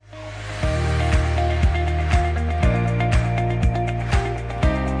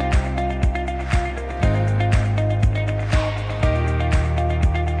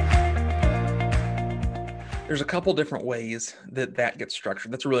There's a couple different ways that gets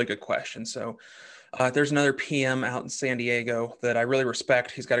structured. That's a really good question. So there's another PM out in San Diego that I really respect.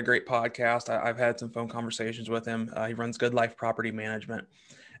 He's got a great podcast. I've had some phone conversations with him. He runs Good Life Property Management,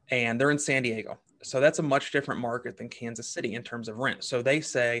 and they're in San Diego. So that's a much different market than Kansas City in terms of rent. So they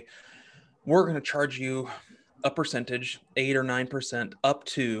say, we're going to charge you a percentage, 8 or 9%, up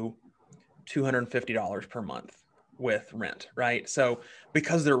to $250 per month with rent, right? So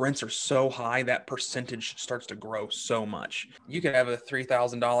because their rents are so high, that percentage starts to grow so much. You could have a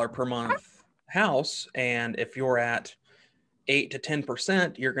 $3,000 per month house, and if you're at 8 to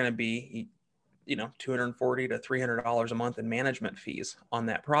 10%, you're going to be, $240 to $300 a month in management fees on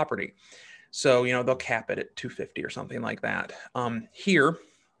that property. So, they'll cap it at 250 or something like that. Here,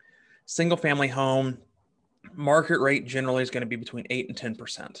 single family home market rate generally is going to be between 8 and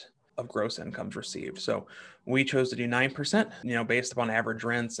 10% of gross incomes received. So we chose to do 9%, based upon average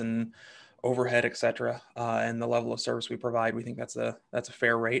rents and overhead, et cetera, and the level of service we provide. We think that's a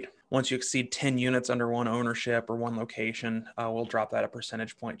fair rate. Once you exceed 10 units under one ownership or one location, we'll drop that a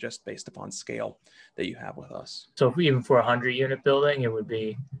percentage point just based upon scale that you have with us. So even for a 100-unit building, it would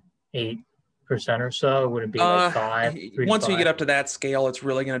be 8% or so? Would it be like 5? Once you get up to that scale, it's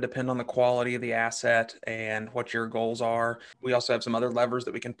really going to depend on the quality of the asset and what your goals are. We also have some other levers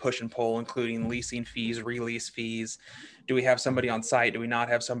that we can push and pull, including leasing fees, release fees. Do we have somebody on site? Do we not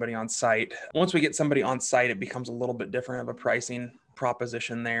have somebody on site? Once we get somebody on site, it becomes a little bit different of a pricing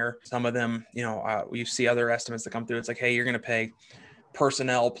proposition there. Some of them, you see other estimates that come through. It's like, hey, you're going to pay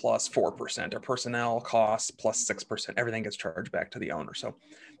personnel plus 4% or personnel costs plus 6%. Everything gets charged back to the owner. So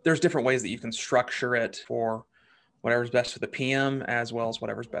there's different ways that you can structure it for whatever's best for the PM as well as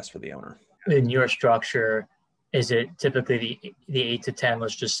whatever's best for the owner. In your structure, is it typically the 8 to 10,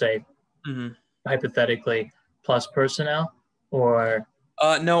 let's just say, hypothetically, plus personnel, or?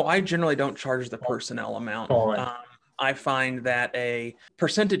 No, I generally don't charge the personnel amount. I find that a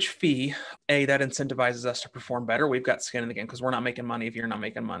percentage fee, that incentivizes us to perform better. We've got skin in the game because we're not making money if you're not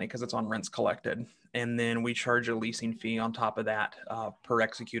making money because it's on rents collected. And then we charge a leasing fee on top of that per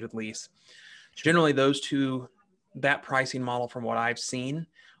executed lease. Generally, that pricing model from what I've seen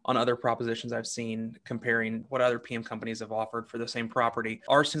on other propositions I've seen comparing what other PM companies have offered for the same property,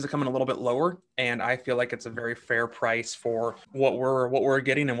 ours tends to come in a little bit lower, and I feel like it's a very fair price for what we're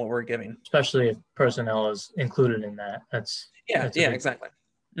getting and what we're giving. Especially if personnel is included in that. That's exactly.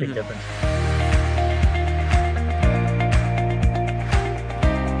 Big difference.